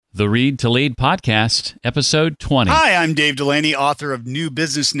The Read to Lead podcast, episode 20. Hi, I'm Dave Delaney, author of New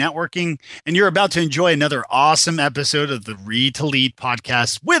Business Networking, and you're about to enjoy another awesome episode of the Read to Lead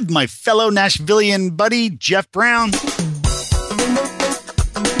podcast with my fellow Nashvilleian buddy, Jeff Brown.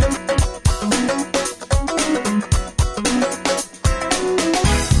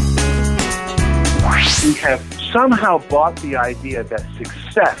 We have somehow bought the idea that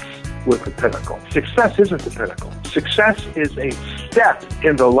success was the pinnacle. Success isn't the pinnacle. Success is a step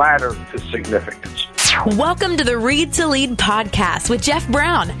in the ladder to significance. Welcome to the Read to Lead podcast with Jeff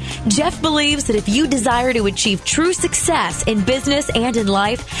Brown. Jeff believes that if you desire to achieve true success in business and in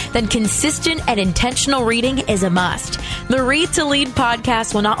life, then consistent and intentional reading is a must. The Read to Lead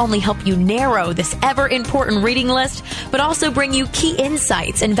podcast will not only help you narrow this ever-important reading list, but also bring you key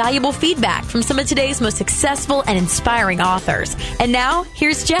insights and valuable feedback from some of today's most successful and inspiring authors. And now,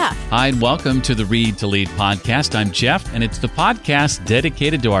 here's Jeff. Hi, and welcome to the Read to Lead podcast. I'm Jeff, and it's the podcast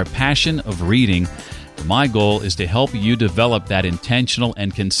dedicated to our passion of reading. My goal is to help you develop that intentional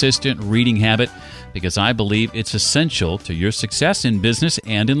and consistent reading habit because I believe it's essential to your success in business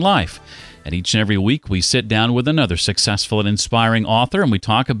and in life. And each and every week, we sit down with another successful and inspiring author, and we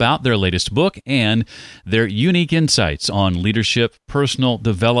talk about their latest book and their unique insights on leadership, personal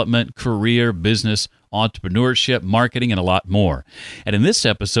development, career, business, entrepreneurship, marketing, and a lot more. And in this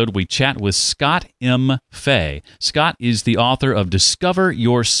episode, we chat with Scott M. Fay. Scott is the author of Discover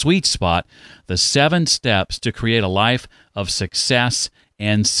Your Sweet Spot, The 7 Steps to Create a Life of Success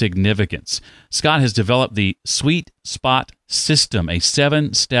and Significance. Scott has developed the Sweet Spot System, a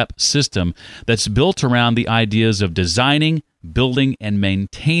 7-step system that's built around the ideas of designing, building, and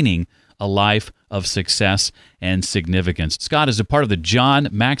maintaining a life of success and significance. Scott is a part of the John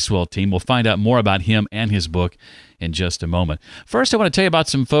Maxwell team. We'll find out more about him and his book in just a moment. First, I want to tell you about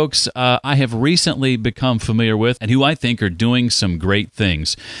some folks I have recently become familiar with and who I think are doing some great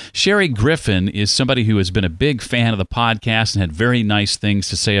things. Sherry Griffin is somebody who has been a big fan of the podcast and had very nice things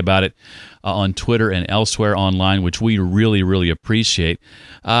to say about it on Twitter and elsewhere online, which we really, really appreciate.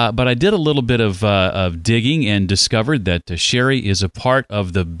 But I did a little bit of digging and discovered that Sherry is a part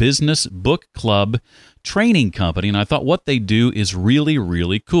of the Business Book Club training company, and I thought what they do is really,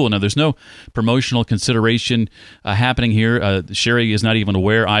 really cool. Now, there's no promotional consideration happening here. Sherry is not even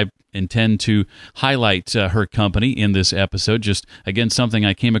aware I intend to highlight her company in this episode. Just, again, something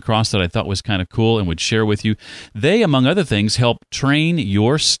I came across that I thought was kind of cool and would share with you. They, among other things, help train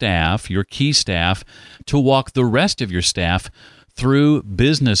your staff, your key staff, to walk the rest of your staff through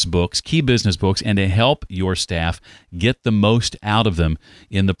business books, key business books, and to help your staff get the most out of them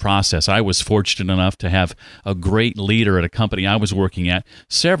in the process. I was fortunate enough to have a great leader at a company I was working at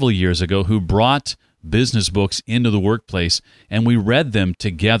several years ago who brought business books into the workplace, and we read them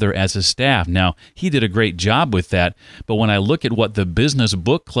together as a staff. Now, he did a great job with that, but when I look at what the Business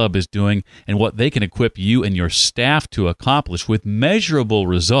Book Club is doing and what they can equip you and your staff to accomplish with measurable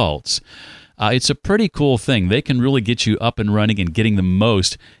results, it's a pretty cool thing. They can really get you up and running and getting the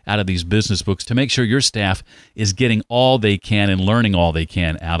most out of these business books to make sure your staff is getting all they can and learning all they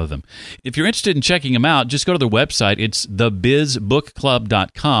can out of them. If you're interested in checking them out, just go to their website. It's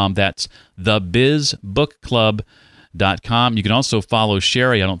thebizbookclub.com. That's thebizbookclub.com. You can also follow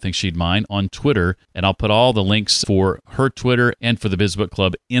Sherry, I don't think she'd mind, on Twitter, and I'll put all the links for her Twitter and for the Biz Book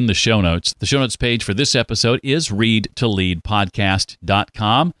Club in the show notes. The show notes page for this episode is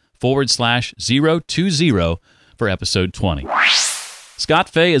readtoleadpodcast.com/020 for episode 20. Scott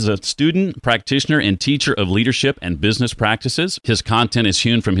Fay is a student, practitioner, and teacher of leadership and business practices. His content is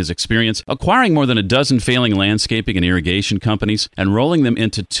hewn from his experience acquiring more than a dozen failing landscaping and irrigation companies and rolling them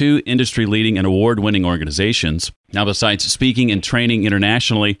into 2 industry-leading and award-winning organizations. Now, besides speaking and training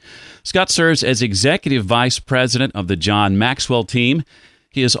internationally, Scott serves as Executive Vice President of the John Maxwell team.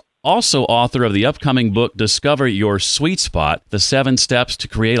 He is also author of the upcoming book, Discover Your Sweet Spot, The 7 Steps to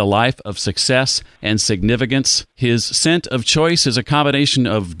Create a Life of Success and Significance. His scent of choice is a combination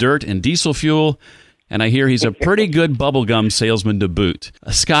of dirt and diesel fuel, and I hear he's a pretty good bubblegum salesman to boot.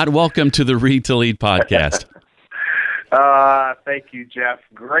 Scott, welcome to the Read to Lead podcast. Thank you, Jeff.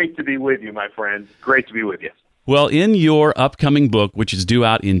 Great to be with you, my friend. Great to be with you. Well, in your upcoming book, which is due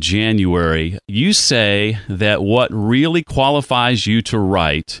out in January, you say that what really qualifies you to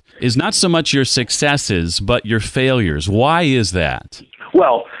write is not so much your successes, but your failures. Why is that?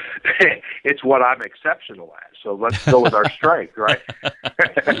 Well, it's what I'm exceptional at. So let's go with our strength, right?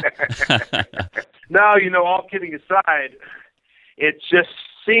 No, all kidding aside, it just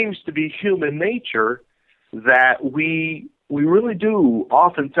seems to be human nature that we really do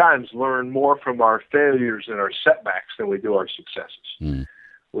oftentimes learn more from our failures and our setbacks than we do our successes.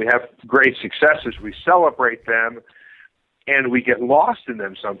 We have great successes. We celebrate them. and we get lost in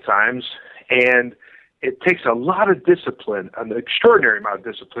them sometimes, and it takes a lot of discipline, an extraordinary amount of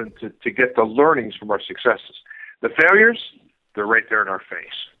discipline to get the learnings from our successes. The failures, they're right there in our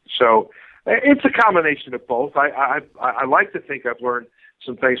face. So it's a combination of both. I like to think I've learned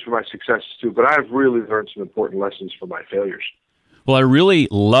some things from my successes too, but I've really learned some important lessons from my failures. Well, I really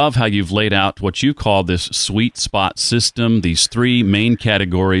love how you've laid out what you call this sweet spot system, these three main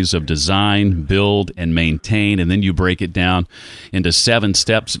categories of design, build, and maintain, and then you break it down into 7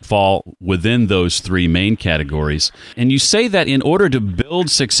 steps that fall within those three main categories. And you say that in order to build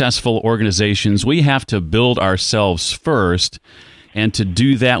successful organizations, we have to build ourselves first, and to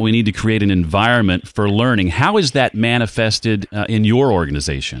do that, we need to create an environment for learning. How is that manifested in your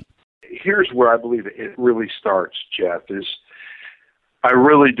organization? Here's where I believe it really starts, Jeff, is I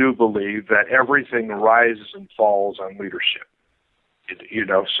really do believe that everything rises and falls on leadership.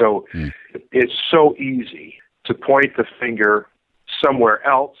 So it's so easy to point the finger somewhere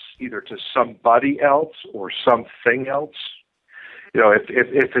else, either to somebody else or something else.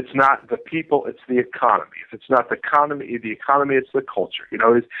 If it's not the people, it's the economy. If it's not the economy, it's the culture.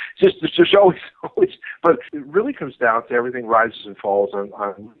 It's just always, but it really comes down to everything rises and falls on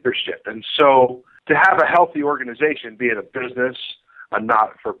leadership. And so to have a healthy organization, be it a business, a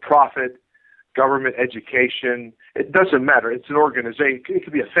not-for-profit, government, education, it doesn't matter. It's an organization. It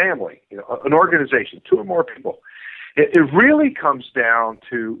could be a family, an organization, 2 or more people. It really comes down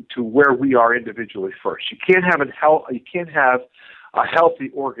to where we are individually first. You can't have a healthy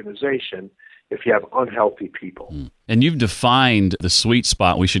organization if you have unhealthy people. And you've defined the sweet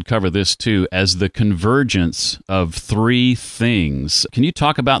spot, we should cover this too, as the convergence of 3 things. Can you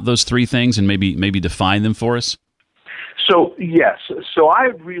talk about those 3 things and maybe define them for us? So, yes. So I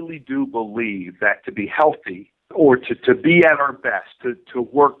really do believe that to be healthy or to be at our best, to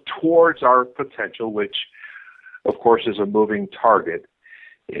work towards our potential, which, of course, is a moving target,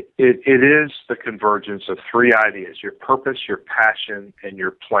 it is the convergence of 3 ideas: your purpose, your passion, and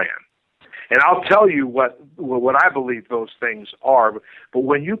your plan. And I'll tell you what I believe those things are. But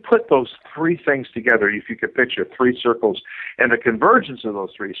when you put those 3 things together, if you could picture 3 circles, and the convergence of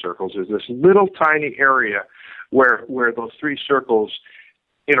those 3 circles is this little tiny area where those 3 circles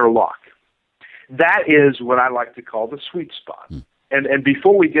interlock. That is what I like to call the sweet spot. And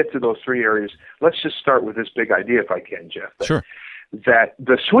before we get to those 3 areas, let's just start with this big idea, if I can, Jeff. Sure. That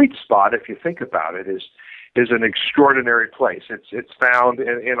the sweet spot, if you think about it, is an extraordinary place. It's found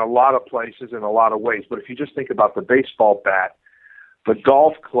in a lot of places in a lot of ways. But if you just think about the baseball bat, the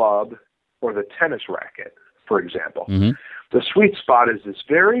golf club, or the tennis racket, for example, the sweet spot is this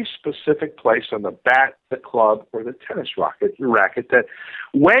very specific place on the bat, the club, or the tennis racket that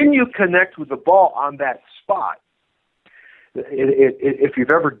when you connect with the ball on that spot, if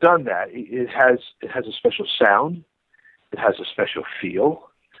you've ever done that, it has a special sound. It has a special feel.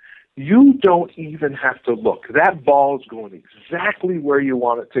 You don't even have to look. That ball is going exactly where you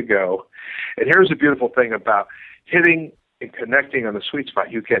want it to go. And here's the beautiful thing about hitting and connecting on the sweet spot.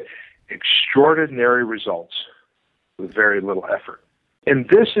 You get extraordinary results with very little effort. And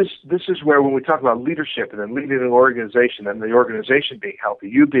this is where, when we talk about leadership and then leading an organization and the organization being healthy,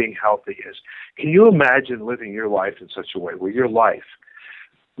 you being healthy, is, can you imagine living your life in such a way where your life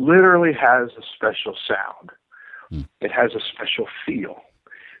literally has a special sound? It has a special feel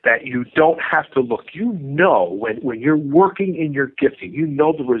that you don't have to look. You know when you're working in your gifting, you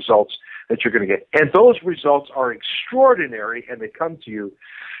know the results that you're going to get. And those results are extraordinary, and they come to you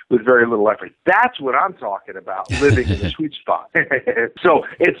with very little effort. That's what I'm talking about, living in the sweet spot. So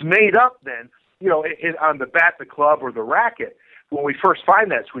it's made up then, on the bat, the club, or the racket. When we first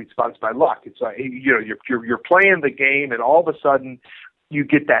find that sweet spot, it's by luck. It's like, you're playing the game, and all of a sudden you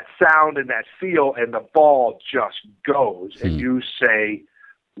get that sound and that feel, and the ball just goes, and you say,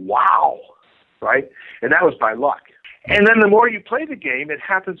 wow, right? And that was by luck. And then the more you play the game, it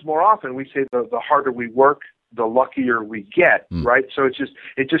happens more often. We say the harder we work, the luckier we get, right? So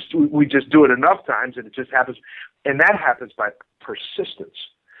we just do it enough times, and it just happens. And that happens by persistence.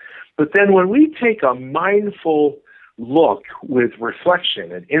 But then when we take a mindful look with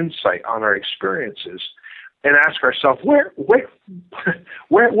reflection and insight on our experiences, and ask ourselves, what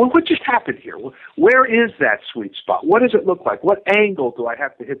just happened here? Where is that sweet spot? What does it look like? What angle do I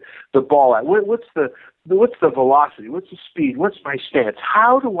have to hit the ball at? What's the velocity? What's the speed? What's my stance?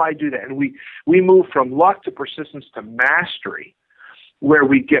 How do I do that? And we move from luck to persistence to mastery, where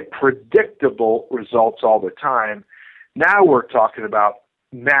we get predictable results all the time. Now we're talking about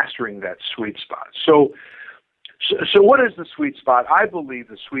mastering that sweet spot. So what is the sweet spot? I believe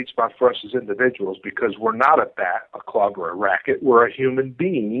the sweet spot for us as individuals, because we're not a bat, a club, or a racket. We're a human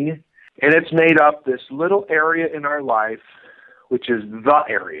being, And it's made up this little area in our life, which is the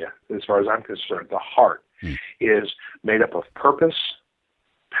area, as far as I'm concerned. The heart is made up of purpose,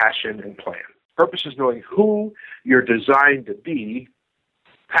 passion, and plan. Purpose is knowing who you're designed to be.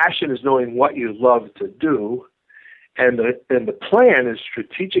 Passion is knowing what you love to do. And the plan is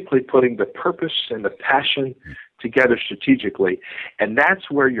strategically putting the purpose and the passion together strategically. And that's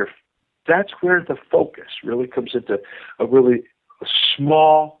where the focus really comes into a really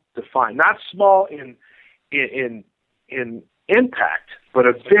small, defined, not small in impact, but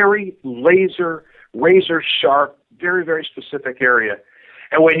a very razor sharp, very, very specific area.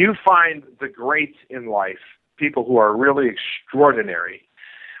 And when you find the great in life, people who are really extraordinary,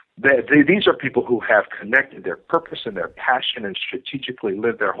 these are people who have connected their purpose and their passion and strategically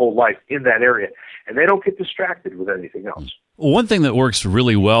lived their whole life in that area, and they don't get distracted with anything else. One thing that works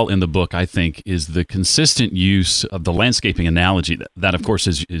really well in the book, I think, is the consistent use of the landscaping analogy. That, of course,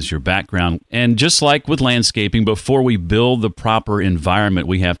 is your background. And just like with landscaping, before we build the proper environment,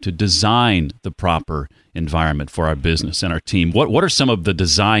 we have to design the proper environment for our business and our team. What are some of the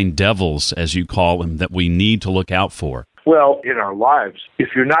design devils, as you call them, that we need to look out for? Well, in our lives, if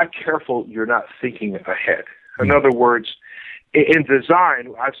you're not careful, you're not thinking ahead. In other words, in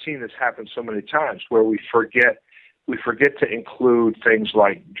design, I've seen this happen so many times where we forget to include things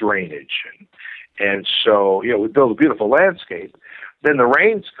like drainage. And so, we build a beautiful landscape. Then the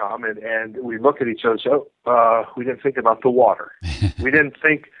rains come and we look at each other and say, we didn't think about the water. We didn't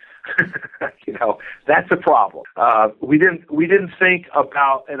think, that's a problem. We didn't think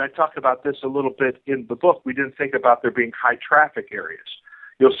about, and I talk about this a little bit in the book, we didn't think about there being high traffic areas.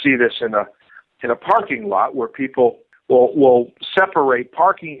 You'll see this in a parking lot where people will separate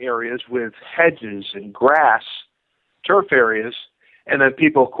parking areas with hedges and grass, turf areas, and then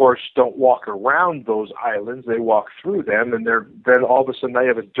people, of course, don't walk around those islands. They walk through them, and then all of a sudden they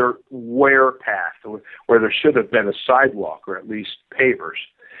have a dirt wear path where there should have been a sidewalk or at least pavers.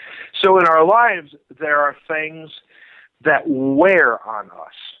 So in our lives, there are things that wear on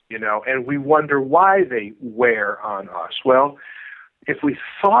us, and we wonder why they wear on us. Well, if we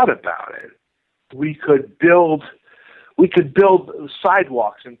thought about it, we could build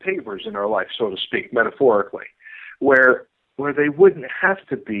sidewalks and pavers in our life, so to speak, metaphorically, where they wouldn't have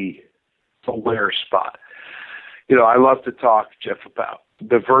to be a wear spot. I love to talk, Jeff, about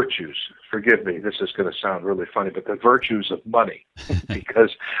the virtues. Forgive me, this is going to sound really funny, but the virtues of money,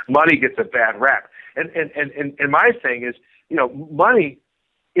 because money gets a bad rap. And my thing is, money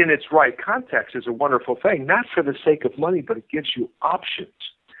in its right context is a wonderful thing, not for the sake of money, but it gives you options.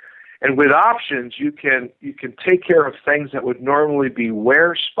 And with options, you can take care of things that would normally be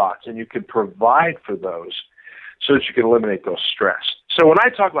wear spots, and you can provide for those so that you can eliminate those stress. So when I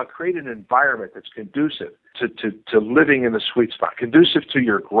talk about creating an environment that's conducive to living in the sweet spot, conducive to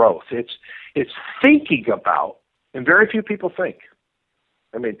your growth, it's thinking about, and very few people think.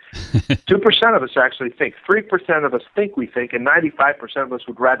 2% of us actually think. 3% of us think we think, and 95% of us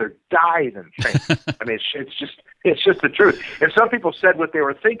would rather die than think. It's just the truth. If some people said what they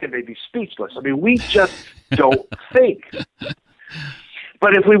were thinking, they'd be speechless. We just don't think.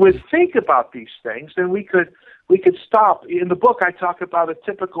 But if we would think about these things, then we could stop. In the book, I talk about a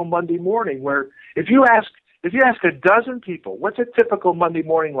typical Monday morning where if you ask a dozen people, what's a typical Monday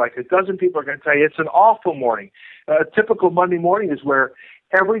morning like? A dozen people are going to tell you it's an awful morning. A typical Monday morning is where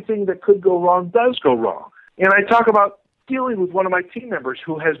everything that could go wrong does go wrong. And I talk about dealing with one of my team members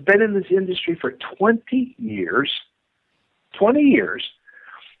who has been in this industry for 20 years. 20 years.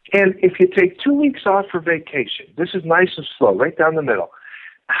 And if you take 2 weeks off for vacation, this is nice and slow, right down the middle.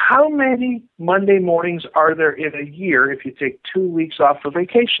 How many Monday mornings are there in a year if you take 2 weeks off for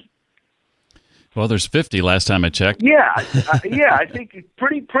vacation? Well, there's 50 last time I checked. Yeah, I think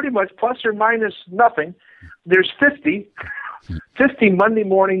pretty much plus or minus nothing. There's 50 Monday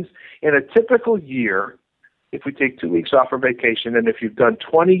mornings in a typical year if we take 2 weeks off for vacation. And if you've done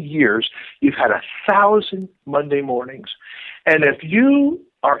 20 years, you've had 1,000 Monday mornings. And if you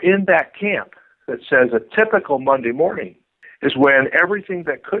are in that camp that says a typical Monday morning is when everything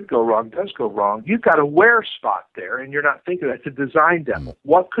that could go wrong does go wrong, you've got a wear spot there, and you're not thinking that's a design demo.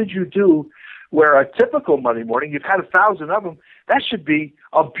 What could you do where a typical Monday morning, you've had 1,000 of them, that should be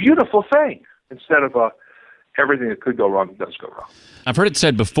a beautiful thing instead of everything that could go wrong does go wrong. I've heard it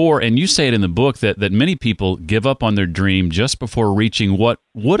said before, and you say it in the book, that many people give up on their dream just before reaching what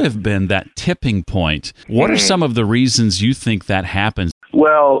would have been that tipping point. What are some of the reasons you think that happens?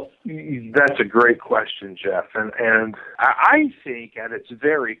 Well, that's a great question, Jeff. And I think at its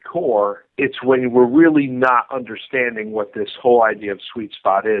very core, it's when we're really not understanding what this whole idea of sweet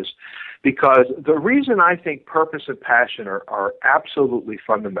spot is. Because the reason I think purpose and passion are absolutely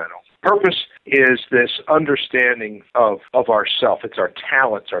fundamental. Purpose is this understanding of ourself. It's our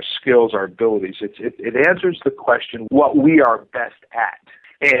talents, our skills, our abilities. It answers the question what we are best at.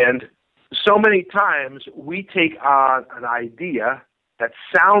 And so many times we take on an idea that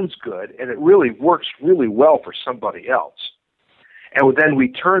sounds good and it really works really well for somebody else. And then we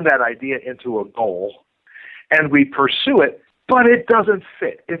turn that idea into a goal and we pursue it, but it doesn't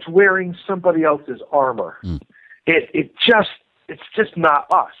fit. It's wearing somebody else's armor. It's just not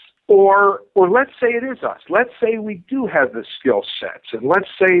us. Or let's say it is us. Let's say we do have the skill sets, and let's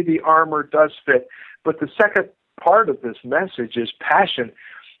say the armor does fit, but the second part of this message is passion.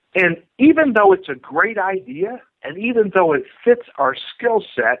 And even though it's a great idea, and even though it fits our skill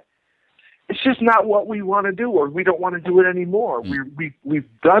set, it's just not what we want to do, or we don't want to do it anymore. We've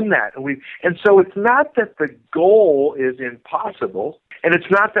done that, and so it's not that the goal is impossible, and it's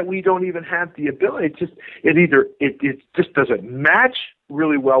not that we don't even have the ability. It just doesn't match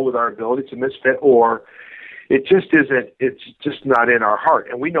really well with our ability. It's a misfit, or it just isn't. It's just not in our heart.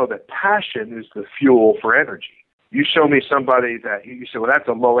 And we know that passion is the fuel for energy. You show me somebody that you say, well, that's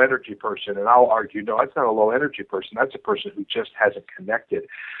a low energy person, and I'll argue, no, that's not a low energy person. That's a person who just hasn't connected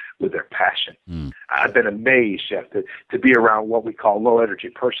with their passion. I've been amazed, Jeff, to be around what we call low energy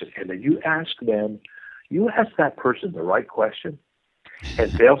person. And then you ask that person the right question,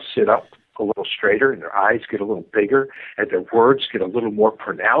 and they'll sit up a little straighter, and their eyes get a little bigger, and their words get a little more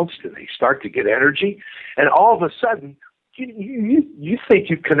pronounced, and they start to get energy. And all of a sudden, you think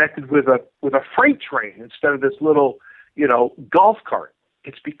you've connected with a freight train instead of this little, golf cart.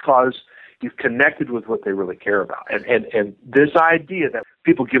 It's because you've connected with what they really care about. And this idea that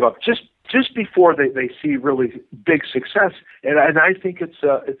people give up just before they see really big success, and I think it's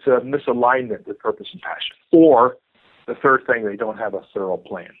a misalignment with purpose and passion. Or the third thing, they don't have a thorough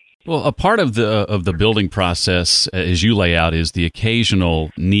plan. Well, a part of the building process, as you lay out, is the occasional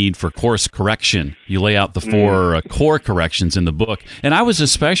need for course correction. You lay out the four core corrections in the book. And I was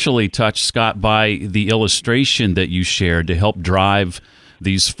especially touched, Scott, by the illustration that you shared to help drive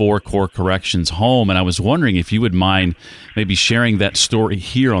these four core corrections home. And I was wondering if you would mind maybe sharing that story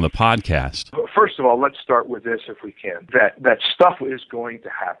here on the podcast. First of all, let's start with this if we can. That stuff is going to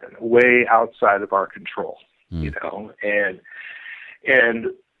happen way outside of our control, and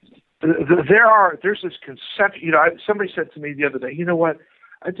there's this conception. Somebody said to me the other day, you know what?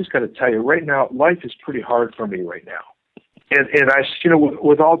 I just got to tell you, right now, life is pretty hard for me right now. And I,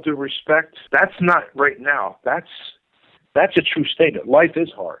 with all due respect, that's not right now. That's a true statement. Life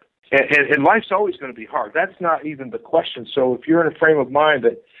is hard, and life's always going to be hard. That's not even the question. So if you're in a frame of mind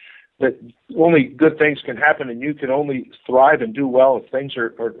that only good things can happen and you can only thrive and do well if things are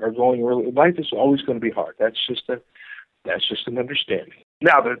going really, life is always going to be hard. That's just an understanding.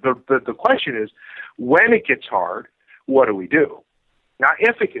 Now, the question is, when it gets hard, what do we do? Not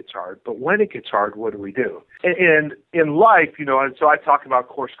if it gets hard, but when it gets hard, what do we do? And in life, and so I talk about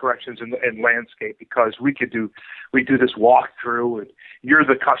course corrections and landscape because we do this walkthrough, and you're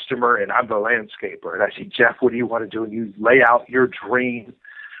the customer and I'm the landscaper. And I say, Jeff, what do you want to do? And you lay out your dream.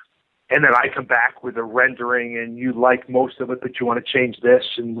 And then I come back with a rendering, and you like most of it, but you want to change this,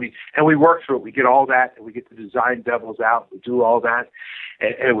 and we work through it. We get all that, and we get the design devils out. We do all that,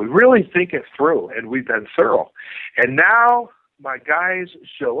 and we really think it through, and we've been thorough. And now my guys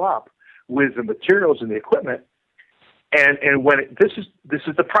show up with the materials and the equipment, and when this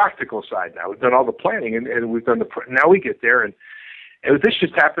is the practical side. Now we've done all the planning, and we've done now we get there, and this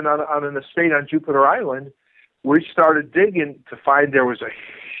just happened on an estate on Jupiter Island. We started digging to find there was a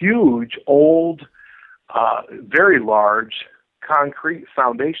huge, old, very large concrete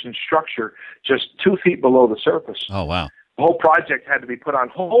foundation structure just 2 feet below the surface. Oh, wow. The whole project had to be put on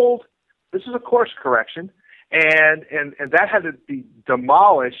hold. This is a course correction, and that had to be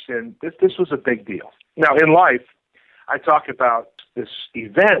demolished, and this was a big deal. Now, in life, I talk about this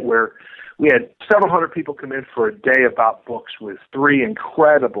event where we had several hundred people come in for a day about books with 3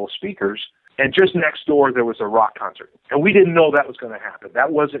 incredible speakers. And just next door, there was a rock concert. And we didn't know that was going to happen.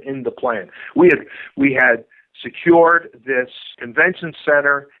 That wasn't in the plan. We had secured this convention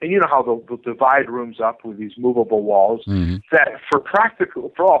center, and you know how they'll divide rooms up with these movable walls, that for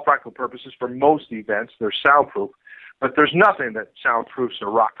all practical purposes, for most events, they're soundproof, but there's nothing that soundproofs a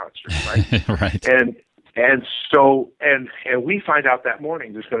rock concert, right? Right. And so we find out that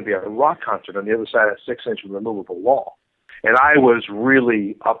morning there's going to be a rock concert on the other side of a 6-inch removable wall. And I was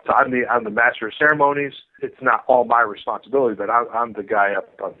really I'm the master of ceremonies. It's not all my responsibility, but I'm the guy up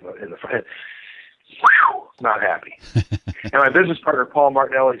in the front. Whew, not happy. And my business partner, Paul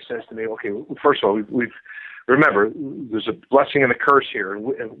Martinelli, says to me, okay, first of all, we've remember, there's a blessing and a curse here.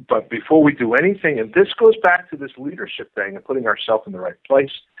 But before we do anything, and this goes back to this leadership thing and putting ourselves in the right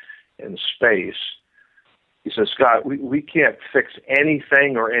place and space, he says, Scott, we can't fix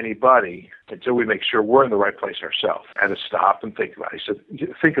anything or anybody until we make sure we're in the right place ourselves. I had to stop and think about it. He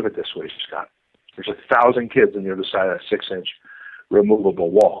said, think of it this way, Scott. There's 1,000 kids on the other side of that 6-inch removable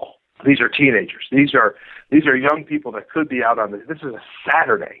wall. These are teenagers. These are young people that could be out on this is a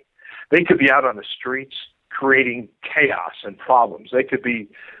Saturday. They could be out on the streets creating chaos and problems. They could be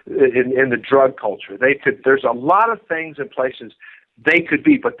in the drug culture. There's a lot of things and places they could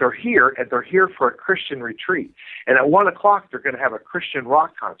be, but they're here, and they're here for a Christian retreat. And at 1 o'clock, they're going to have a Christian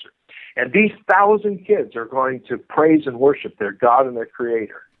rock concert. And these 1,000 kids are going to praise and worship their God and their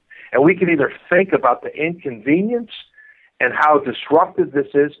Creator. And we can either think about the inconvenience and how disruptive this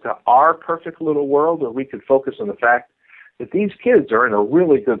is to our perfect little world, or we could focus on the fact that these kids are in a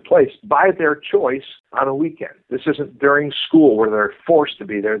really good place by their choice on a weekend. This isn't during school where they're forced to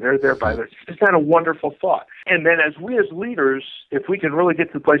be there. They're there by their... Isn't that a wonderful thought? And then as leaders, if we can really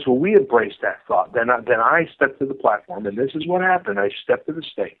get to the place where we embrace that thought, then I step to the platform, and this is what happened. I stepped to the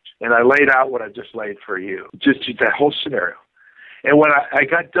stage, and I laid out what I just laid for you, just that whole scenario. And when I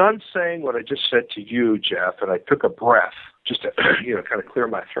got done saying what I just said to you, Jeff, and I took a breath just to kind of clear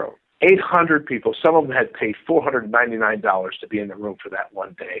my throat, 800 people, some of them had paid $499 to be in the room for that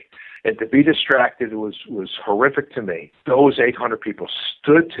one day. And to be distracted was horrific to me. Those 800 people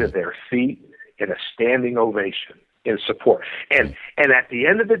stood to their feet in a standing ovation in support. And at the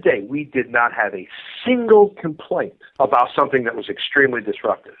end of the day, we did not have a single complaint about something that was extremely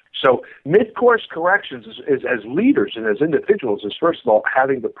disruptive. So mid-course corrections is as leaders and as individuals is, first of all,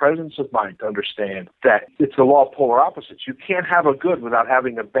 having the presence of mind to understand that it's the law of polar opposites. You can't have a good without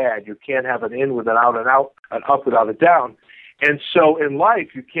having a bad. You can't have an in without an out, an up without a down. And so in life,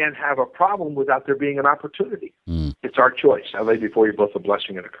 you can't have a problem without there being an opportunity. It's our choice. I lay before you both a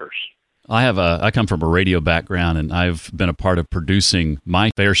blessing and a curse. I come from a radio background, and I've been a part of producing my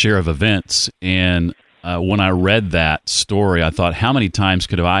fair share of events. And when I read that story, I thought, how many times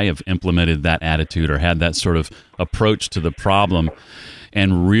could I have implemented that attitude or had that sort of approach to the problem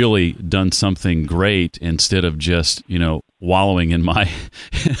and really done something great instead of just, wallowing in my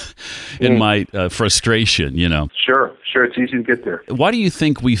frustration, Sure, it's easy to get there. Why do you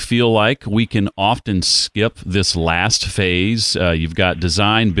think we feel like we can often skip this last phase? You've got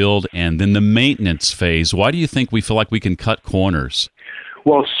design, build, and then the maintenance phase. Why do you think we feel like we can cut corners?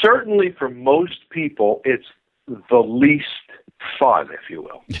 Well, certainly for most people, it's the least fun, if you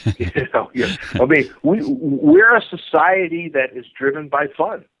will. I mean, we're a society that is driven by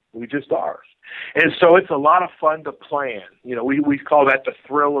fun. We just are. And so it's a lot of fun to plan. We call that the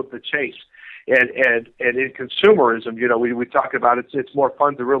thrill of the chase. And in consumerism, we talk about it's more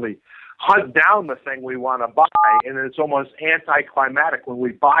fun to really hunt down the thing we want to buy, and it's almost anticlimactic when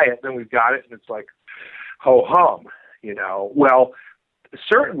we buy it, then we've got it, and it's like, ho-hum, Well,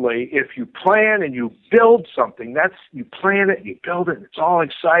 certainly if you plan and you build something, you plan it and you build it and it's all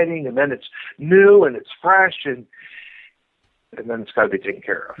exciting and then it's new and it's fresh and then it's got to be taken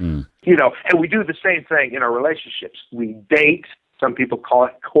care of. And we do the same thing in our relationships. We date. Some people call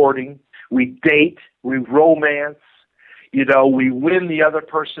it courting. We date. We romance. We win the other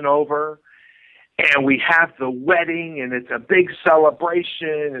person over and we have the wedding and it's a big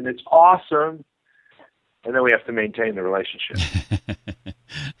celebration and it's awesome. And then we have to maintain the relationship.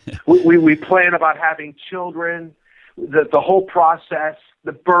 we plan about having children, the whole process,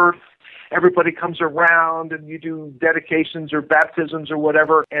 the birth. Everybody comes around and you do dedications or baptisms or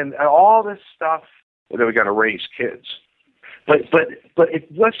whatever, and all this stuff. Well, then we got to raise kids. But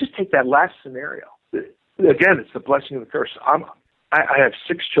let's just take that last scenario. Again, it's the blessing and the curse. I have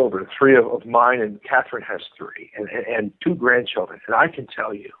 6 children, 3 of mine, and Catherine has 3, and 2 grandchildren. And I can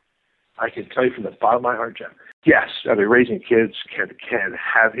tell you from the bottom of my heart, Jeff, yes, raising kids can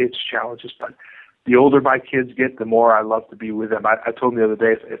have its challenges, but the older my kids get, the more I love to be with them. I told them the other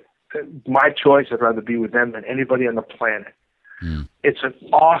day, if my choice, I'd rather be with them than anybody on the planet. It's an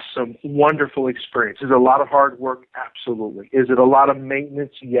awesome, wonderful experience. Is it a lot of hard work? Absolutely. Is it a lot of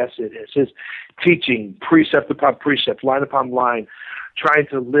maintenance? Yes, it is. It's teaching, precept upon precept, line upon line, trying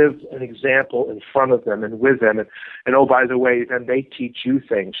to live an example in front of them and with them. And oh, by the way, then they teach you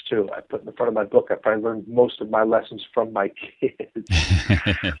things too. I put in the front of my book, I probably learned most of my lessons from my kids.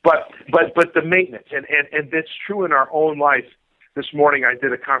 But the maintenance, and it's true in our own life. this morning I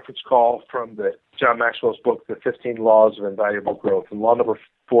did a conference call from John Maxwell's book, The 15 Laws of Invaluable Growth. And law number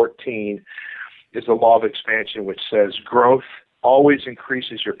 14 is the law of expansion, which says growth always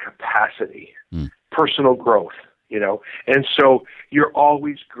increases your capacity, personal growth, And so you're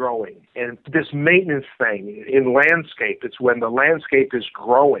always growing. And this maintenance thing in landscape, it's when the landscape is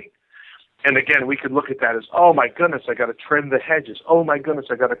growing. And again, we could look at that as, oh my goodness, I got to trim the hedges. Oh my goodness,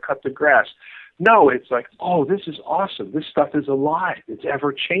 I got to cut the grass. No, it's like, oh, this is awesome. This stuff is alive. It's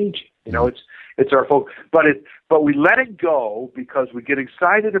ever changing. It's our focus. But we let it go because we get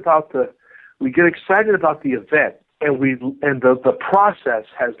excited about the event, and the process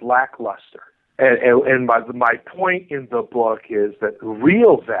has lackluster. And my point in the book is that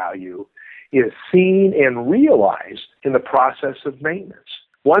real value is seen and realized in the process of maintenance.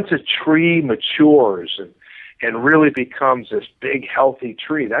 Once a tree matures and really becomes this big, healthy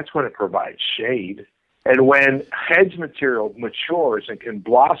tree, that's when it provides shade. And when hedge material matures and can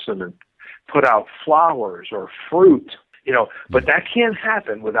blossom and put out flowers or fruit, but that can't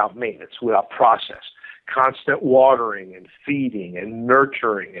happen without maintenance, without process. Constant watering and feeding and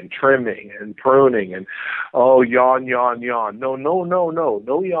nurturing and trimming and pruning and, yawn. No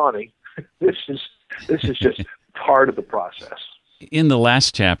yawning. This is just part of the process. In the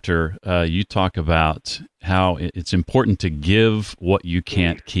last chapter, you talk about how it's important to give what you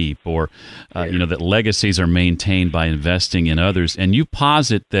can't keep, or that legacies are maintained by investing in others. And you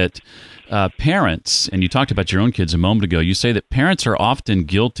posit that parents, and you talked about your own kids a moment ago, you say that parents are often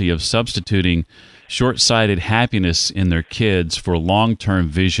guilty of substituting short-sighted happiness in their kids for long-term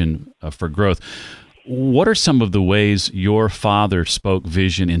vision for growth. What are some of the ways your father spoke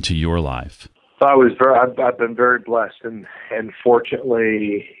vision into your life? I've been very blessed, and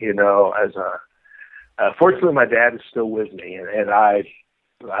fortunately, fortunately, my dad is still with me, and I've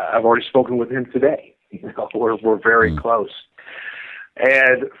already spoken with him today. We're very close,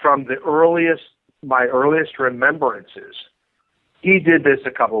 and from my earliest remembrances, he did this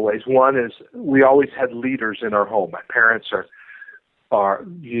a couple of ways. One is we always had leaders in our home. My parents are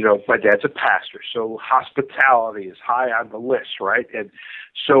my dad's a pastor, so hospitality is high on the list, right? And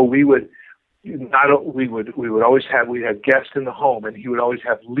so we would always have guests in the home, and he would always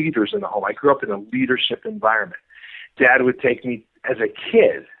have leaders in the home. I grew up in a leadership environment. Dad would take me as a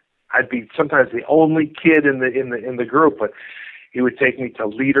kid. I'd be sometimes the only kid in the group, but he would take me to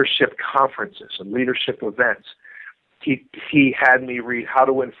leadership conferences and leadership events. He had me read How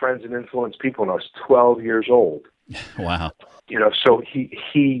to Win Friends and Influence People when I was 12 years old. Wow. So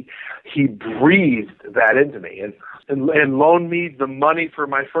he breathed that into me and loaned me the money for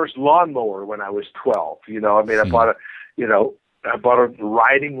my first lawnmower when I was 12. I bought a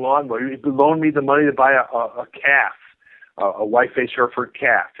riding lawnmower. He loaned me the money to buy a calf, a white-faced Hereford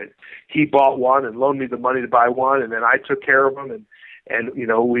calf. And he bought one and loaned me the money to buy one, and then I took care of them, and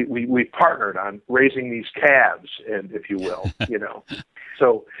we partnered on raising these calves, and if you will,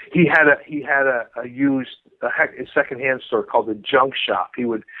 So he had a used secondhand store called the Junk Shop. He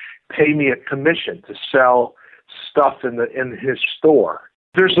would pay me a commission to sell stuff in his store.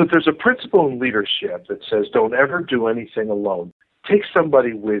 There's a principle in leadership that says don't ever do anything alone. Take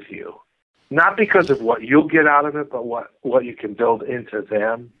somebody with you, not because of what you'll get out of it, but what you can build into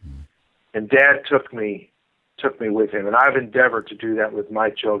them. And Dad took me with him, and I've endeavored to do that with my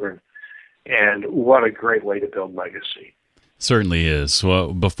children. And what a great way to build legacy. Certainly is.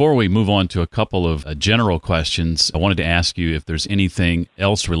 Well, before we move on to a couple of general questions, I wanted to ask you if there's anything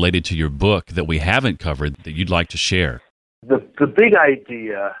else related to your book that we haven't covered that you'd like to share. The big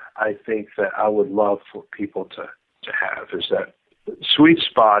idea, I think, that I would love for people to have is that sweet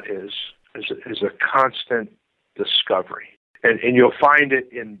spot is a constant discovery. And you'll find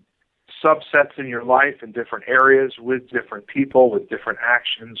it in subsets in your life in different areas with different people, with different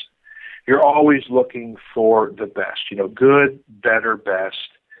actions. You're always looking for the best, good, better, best.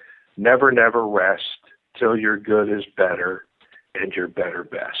 Never rest till your good is better and your better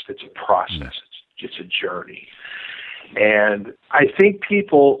best. It's a process. It's a journey. And I think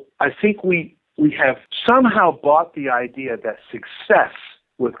we have somehow bought the idea that success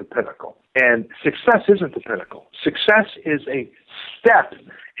was the pinnacle. And success isn't the pinnacle. Success is a step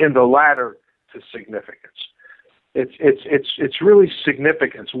in the ladder to significance. It's really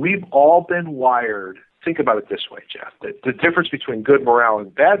significance. We've all been wired. Think about it this way, Jeff. The difference between good morale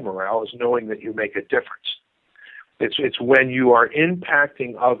and bad morale is knowing that you make a difference. It's when you are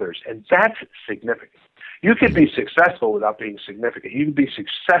impacting others, and that's significant. You can be successful without being significant. You can be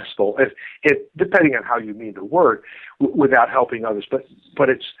successful, if depending on how you mean the word, without helping others. But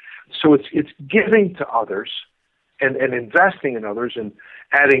it's giving to others and investing in others and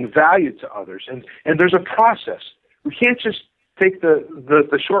adding value to others. And there's a process. We can't just take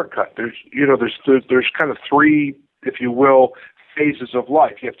the shortcut. There's kind of three, if you will, phases of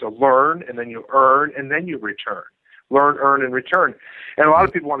life. You have to learn, and then you earn, and then you return. Learn, earn, and return. And a lot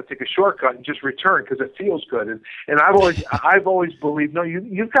of people want to take a shortcut and just return because it feels good. And I've always believed, no,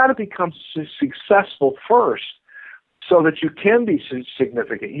 you've got to become successful first so that you can be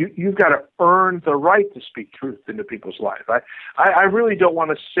significant. You've got to earn the right to speak truth into people's lives. I really don't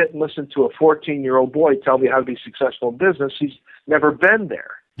want to sit and listen to a 14-year-old boy tell me how to be successful in business. He's never been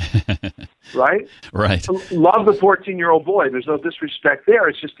there. Right? Right. Love the 14-year-old boy. There's no disrespect there.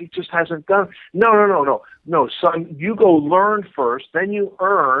 It's just he just hasn't done. No, son. You go learn first, then you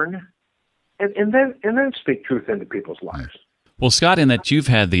earn, and then speak truth into people's lives. Well, Scott, in that you've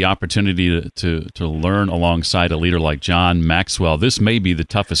had the opportunity to learn alongside a leader like John Maxwell, this may be the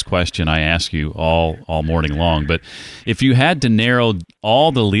toughest question I ask you all morning long. But if you had to narrow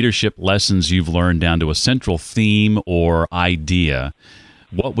all the leadership lessons you've learned down to a central theme or idea,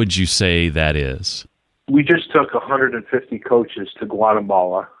 what would you say that is? We just took 150 coaches to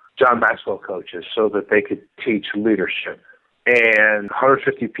Guatemala, John Maxwell coaches, so that they could teach leadership. And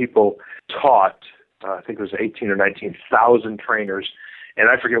 150 people taught, I think it was 18 or 19,000 trainers, and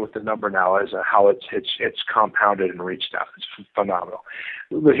I forget what the number now is, how it's compounded and reached out. It's phenomenal.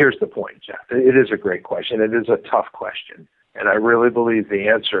 But here's the point, Jeff. It is a great question. It is a tough question. And I really believe the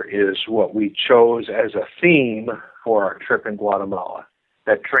answer is what we chose as a theme for our trip in Guatemala.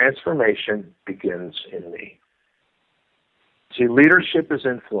 That transformation begins in me. See, leadership is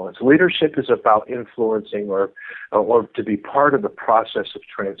influence. Leadership is about influencing or to be part of the process of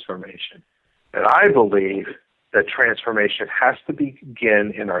transformation. And I believe that transformation has to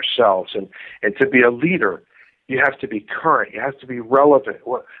begin in ourselves. And to be a leader, you have to be current. You have to be relevant.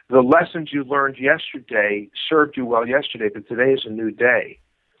 The lessons you learned yesterday served you well yesterday, but today is a new day.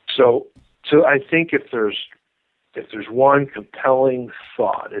 So I think if there's one compelling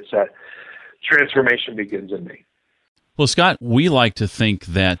thought, it's that transformation begins in me. Well, Scott, we like to think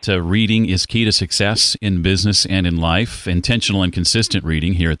that reading is key to success in business and in life, intentional and consistent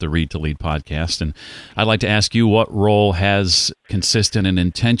reading here at the Read to Lead podcast. And I'd like to ask you, what role has consistent and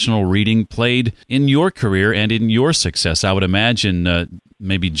intentional reading played in your career and in your success? I would imagine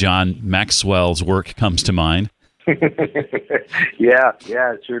maybe John Maxwell's work comes to mind. Yeah,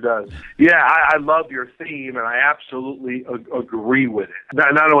 it sure does. Yeah, I love your theme, and I absolutely agree with it.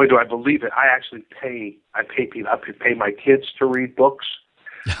 Not only do I believe it, I actually pay people. I pay my kids to read books.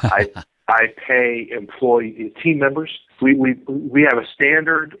 I pay team members. We have a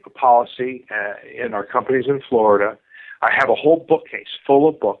standard policy in our companies in Florida. I have a whole bookcase full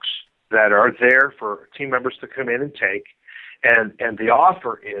of books that are there for team members to come in and take. And the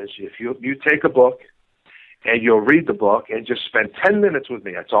offer is, if you take a book, and you'll read the book and just spend 10 minutes with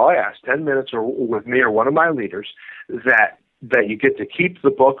me. That's all I ask, 10 minutes or with me or one of my leaders, that you get to keep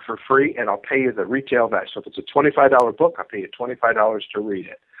the book for free, and I'll pay you the retail value. So if it's a $25 book, I'll pay you $25 to read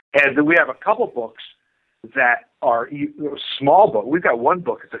it. And then we have a couple books that are small book. We've got one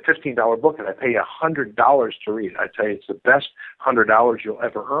book. It's a $15 book, and I pay you $100 to read it. I tell you, it's the best $100 you'll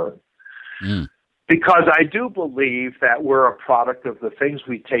ever earn. Mm. Because I do believe that we're a product of the things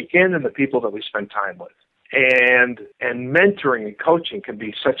we take in and the people that we spend time with. And mentoring and coaching can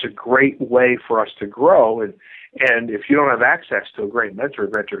be such a great way for us to grow. And if you don't have access to a great mentor,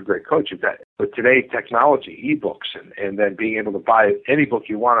 a great coach, you've got, with today, technology, ebooks, and then being able to buy any book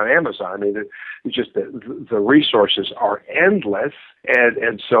you want on Amazon. I mean, it's just the resources are endless.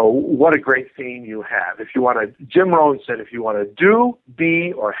 And so what a great theme you have. If you want to, Jim Rohn said, if you want to do,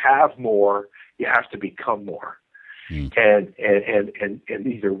 be, or have more, you have to become more. And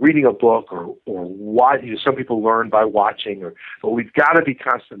either reading a book or watching. Some people learn by watching, but we've got to be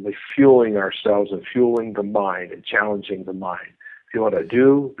constantly fueling ourselves and fueling the mind and challenging the mind. If you want to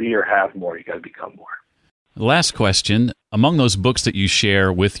do, be, or have more, you got to become more. Last question. Among those books that you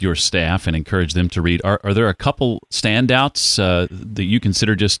share with your staff and encourage them to read, are there a couple standouts that you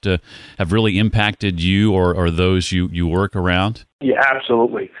consider just have really impacted you or those you work around? Yeah,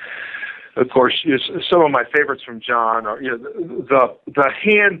 absolutely. Of course, some of my favorites from John are the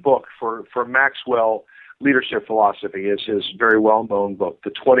handbook for Maxwell leadership philosophy is his very well-known book,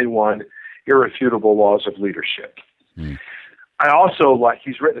 The 21 Irrefutable Laws of Leadership. Mm. I also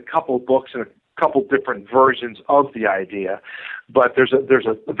he's written a couple of books and a couple different versions of the idea, but there's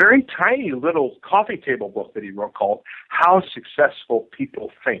a very tiny little coffee table book that he wrote called How Successful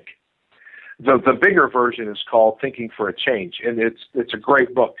People Think. The bigger version is called Thinking for a Change, and it's a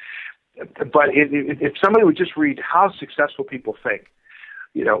great book. But if somebody would just read How Successful People Think,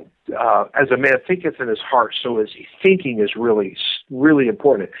 as a man thinketh in his heart, so is he. Thinking is really, really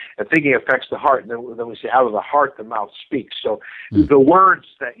important. And thinking affects the heart. And then we say, out of the heart, the mouth speaks. So the words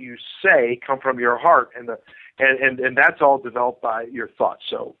that you say come from your heart, and that's all developed by your thoughts.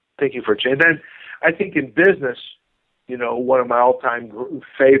 So thinking for change. And then I think in business, one of my all-time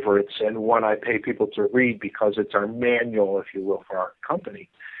favorites, and one I pay people to read because it's our manual, if you will, for our company,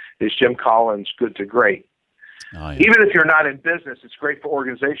 is Jim Collins' Good to Great. Oh, yeah. Even if you're not in business, it's great for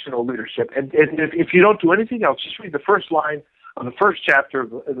organizational leadership. And if you don't do anything else, just read the first line of the first chapter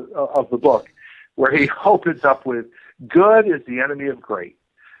of the book, where he opens up with, good is the enemy of great.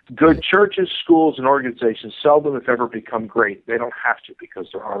 Good churches, schools, and organizations seldom, if ever, become great. They don't have to because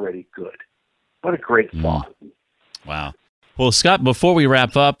they're already good. What a great thought. Wow. Well, Scott, before we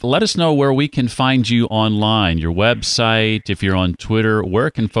wrap up, let us know where we can find you online, your website, if you're on Twitter. Where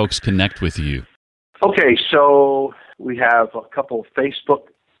can folks connect with you? Okay, so we have a couple of Facebook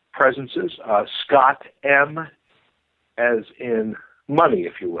presences. Scott M, as in money,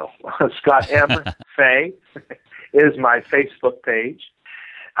 if you will. Scott M. Fay is my Facebook page.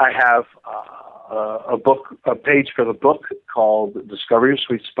 I have a page for the book called Discover Your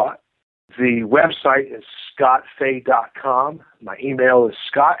Sweet Spot. The website is scottfay.com. My email is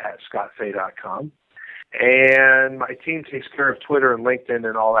scott@scottfay.com. And my team takes care of Twitter and LinkedIn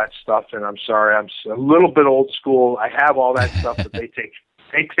and all that stuff. And I'm sorry, I'm a little bit old school. I have all that stuff, but they take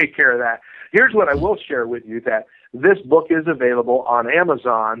care of that. Here's what I will share with you, that this book is available on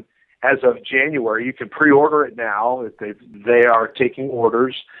Amazon as of January. You can pre-order it now. They are taking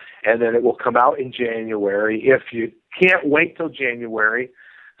orders, and then it will come out in January. If you can't wait till January,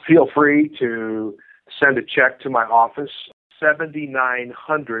 feel free to send a check to my office,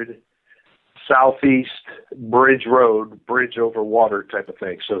 7900 Southeast Bridge Road, bridge over water type of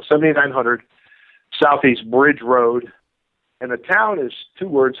thing. So 7900 Southeast Bridge Road. And the town is two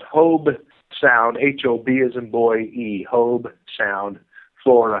words, Hobe Sound, H-O-B as in boy, E, Hobe Sound,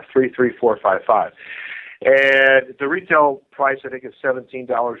 Florida, 33455. And the retail price, I think, is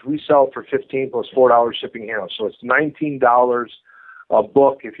 $17. We sell it for $15 plus $4 shipping and handling. So it's $19 a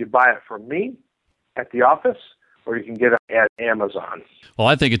book if you buy it from me at the office, or you can get it at Amazon. Well,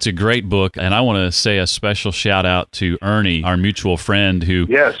 I think it's a great book, and I want to say a special shout-out to Ernie, our mutual friend, who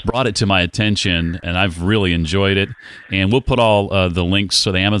brought it to my attention, and I've really enjoyed it. And we'll put all the links,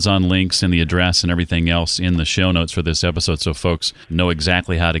 so the Amazon links and the address and everything else in the show notes for this episode so folks know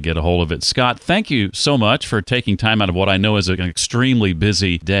exactly how to get a hold of it. Scott, thank you so much for taking time out of what I know is an extremely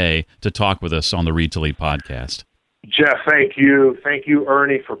busy day to talk with us on the Read to Lead podcast. Jeff, thank you. Thank you,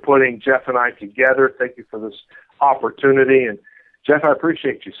 Ernie, for putting Jeff and I together. Thank you for this opportunity. And Jeff, I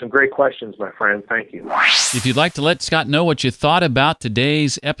appreciate you. Some great questions, my friend. Thank you. If you'd like to let Scott know what you thought about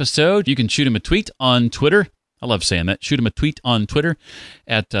today's episode, you can shoot him a tweet on Twitter. I love saying that. Shoot him a tweet on Twitter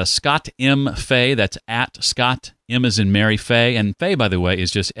at Scott M. Fay. That's at Scott M as in Mary Fay. And Fay, by the way,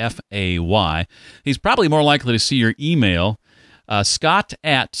 is just F-A-Y. He's probably more likely to see your email,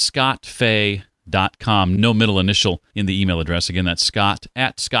 scott@scottfay.com. No middle initial in the email address. Again, that's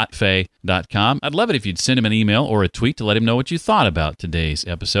scott@scottfay.com. I'd love it if you'd send him an email or a tweet to let him know what you thought about today's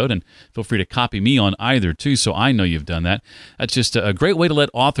episode. And feel free to copy me on either, too, so I know you've done that. That's just a great way to let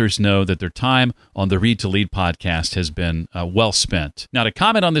authors know that their time on the Read to Lead podcast has been well spent. Now, to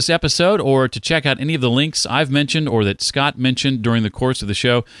comment on this episode or to check out any of the links I've mentioned or that Scott mentioned during the course of the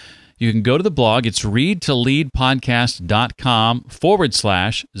show, you can go to the blog. It's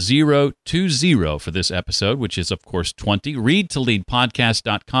readtoleadpodcast.com/020 for this episode, which is, of course, 20.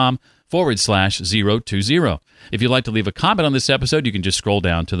 readtoleadpodcast.com/020. If you'd like to leave a comment on this episode, you can just scroll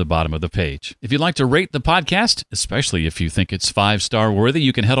down to the bottom of the page. If you'd like to rate the podcast, especially if you think it's 5-star worthy,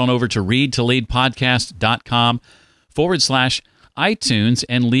 you can head on over to readtoleadpodcast.com/iTunes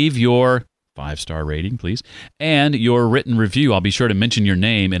and leave your 5-star rating, please, and your written review. I'll be sure to mention your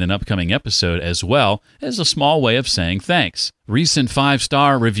name in an upcoming episode as well as a small way of saying thanks. Recent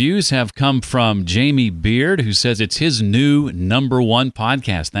 5-star reviews have come from Jamie Beard, who says it's his new #1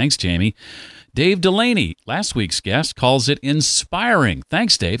 podcast. Thanks, Jamie. Dave Delaney, last week's guest, calls it inspiring.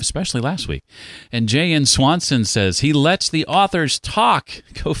 Thanks, Dave, especially last week. And J.N. Swanson says he lets the authors talk.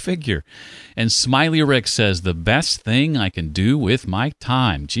 Go figure. And Smiley Rick says, the best thing I can do with my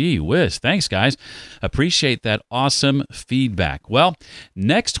time. Gee whiz. Thanks, guys. Appreciate that awesome feedback. Well,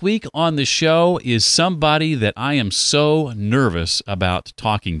 next week on the show is somebody that I am so nervous about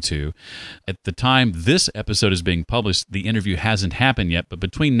talking to. At the time this episode is being published, the interview hasn't happened yet, but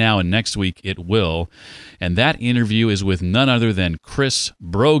between now and next week, it will. And that interview is with none other than Chris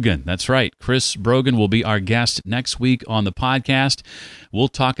Brogan. That's right. Chris Brogan will be our guest next week on the podcast. We'll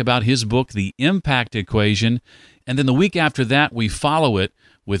talk about his book, The Impact Equation. And then the week after that, we follow it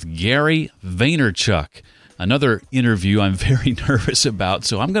with Gary Vaynerchuk. Another interview I'm very nervous about,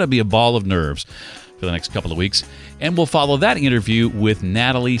 so I'm going to be a ball of nerves for the next couple of weeks. And we'll follow that interview with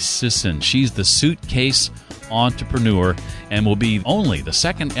Natalie Sisson. She's the suitcase entrepreneur and will be only the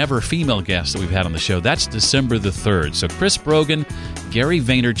second ever female guest that we've had on the show. That's December the 3rd. So Chris Brogan, Gary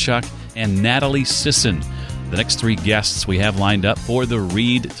Vaynerchuk, and Natalie Sisson, the next three guests we have lined up for the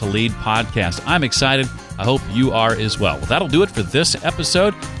Read to Lead podcast. I'm excited. I hope you are as well. Well, that'll do it for this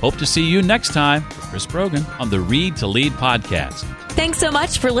episode. Hope to see you next time with Chris Brogan on the Read to Lead podcast. Thanks so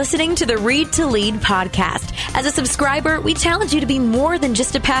much for listening to the Read to Lead podcast. As a subscriber, we challenge you to be more than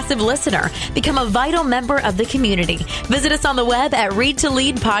just a passive listener. Become a vital member of the community. Visit us on the web at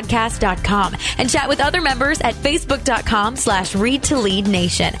readtoleadpodcast.com and chat with other members at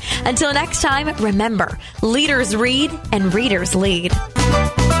facebook.com/readtoleadnation. Until next time, remember, leaders read and readers lead.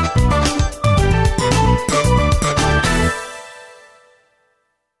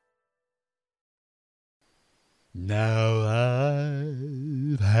 Now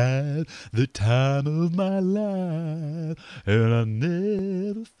I've had the time of my life, and I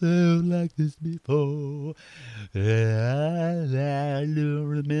never felt like this before. I don't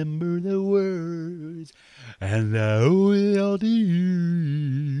remember the words, and I owe it all to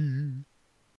you.